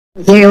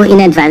hero in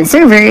advanced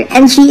server,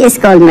 and she is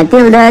called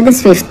Mathilda the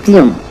Swift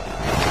Plume.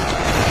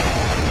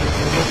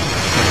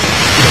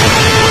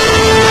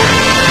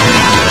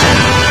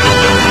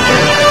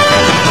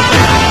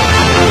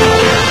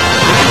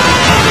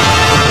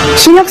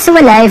 She looks so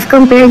alive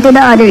compared to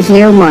the other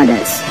hero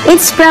models.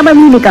 It's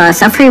probably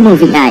because of her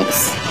moving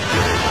eyes.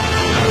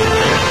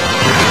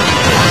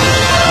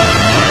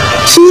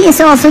 She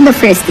is also the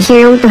first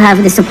hero to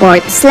have the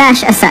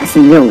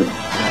support/assassin role.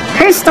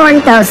 Her story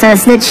tells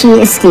us that she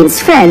is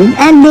Kane's friend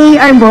and they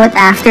are both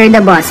after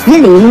the boss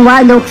villain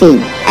Waldo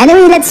Kane.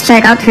 Anyway, let's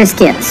check out her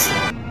skills.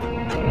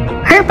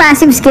 Her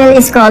passive skill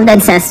is called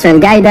Ancestral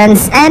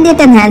Guidance and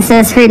it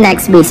enhances her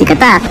next basic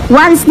attack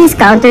once this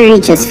counter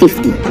reaches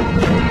 50.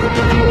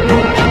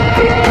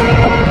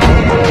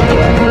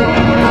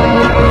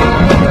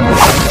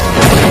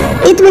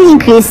 It will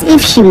increase if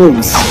she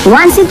moves.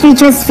 Once it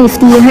reaches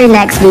 50, her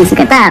next basic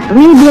attack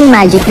will deal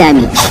magic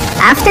damage.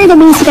 After the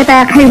basic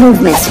attack, her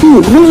movement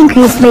speed will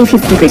increase by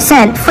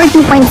 50% for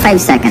 2.5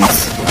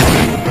 seconds.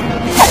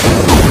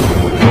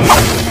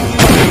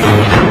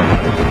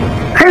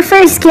 Her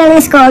first skill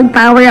is called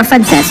Power of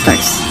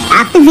Ancestors.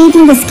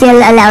 Activating the skill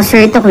allows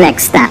her to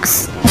collect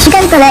stacks. She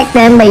can collect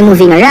them by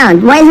moving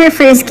around while her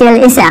first skill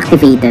is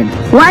activated.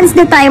 Once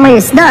the timer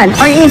is done,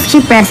 or if she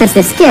presses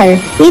the skill,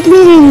 it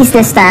will release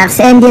the stacks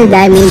and deal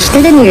damage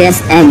to the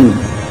nearest enemy.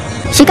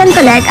 She can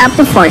collect up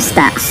to 4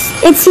 stacks.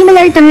 It's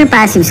similar to her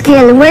passive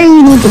skill where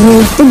you need to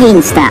move to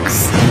gain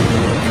stacks.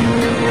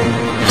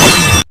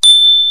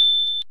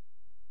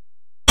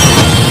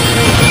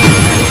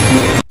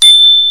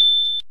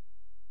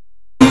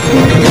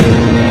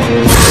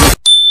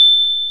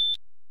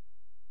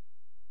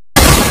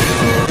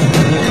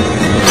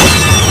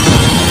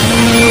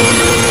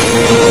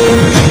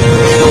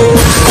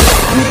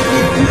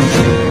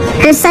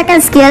 Her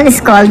second skill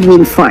is called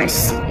Wind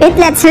Force. It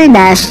lets her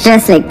dash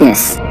just like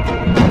this.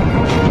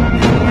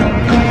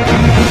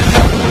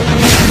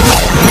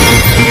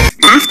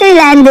 After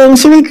landing,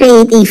 she will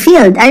create a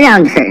field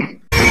around her.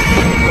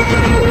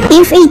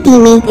 If a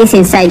teammate is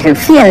inside her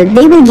field,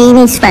 they will gain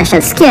a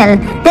special skill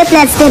that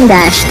lets them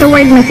dash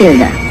toward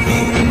Mathilda.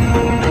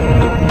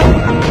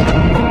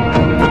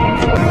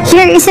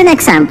 Here is an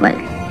example.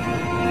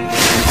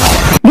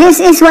 This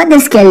is what the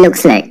skill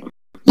looks like.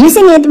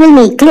 Using it will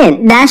make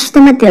Clint dash to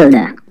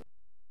Mathilda.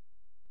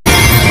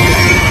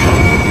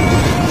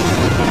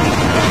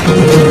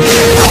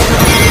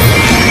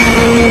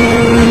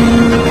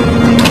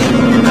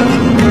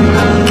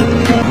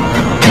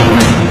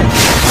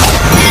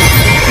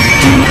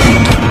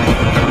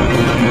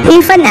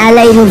 If an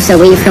ally moves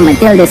away from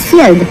Mathilda's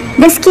field,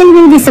 the skill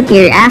will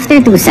disappear after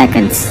 2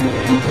 seconds.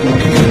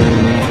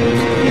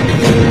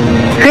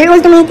 Her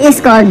ultimate is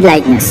called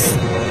Lightness.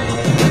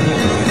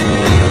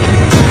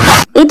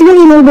 It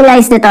will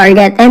immobilize the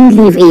target and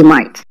leave a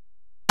mark.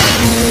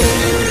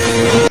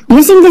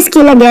 Using the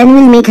skill again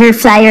will make her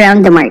fly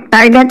around the marked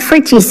target for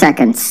 3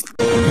 seconds.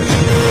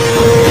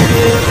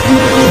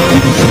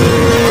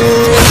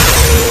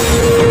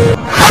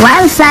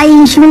 While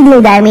flying, she will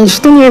deal damage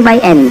to nearby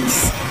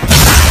enemies.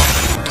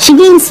 She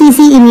gains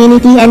CC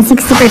immunity and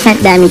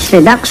 60% damage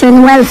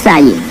reduction while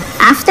flying.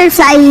 After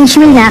flying, she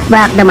will knock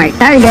back the marked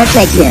target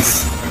like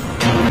this.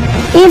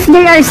 If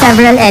there are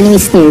several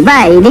enemies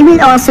nearby, they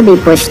will also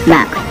be pushed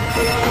back.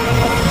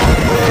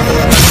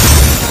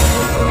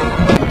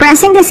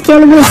 Pressing the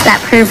skill will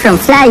stop her from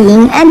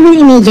flying and will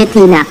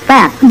immediately knock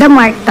back the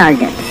marked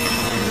target.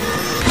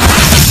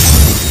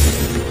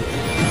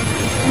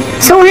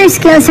 So her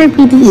skills are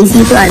pretty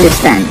easy to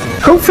understand.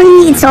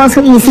 Hopefully, it's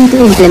also easy to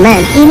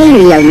implement in a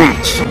real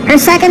match. Her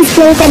second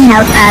skill can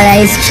help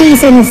allies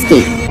chase and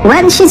escape.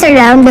 When she's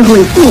around, the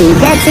whole team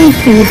gets a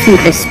free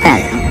flicker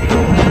spell.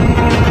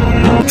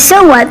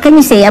 So what can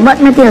you say about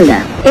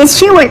Mathilda? Is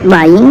she worth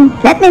buying?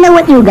 Let me know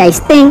what you guys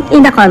think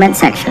in the comment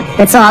section.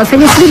 That's all for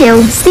this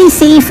video. Stay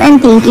safe and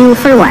thank you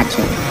for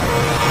watching.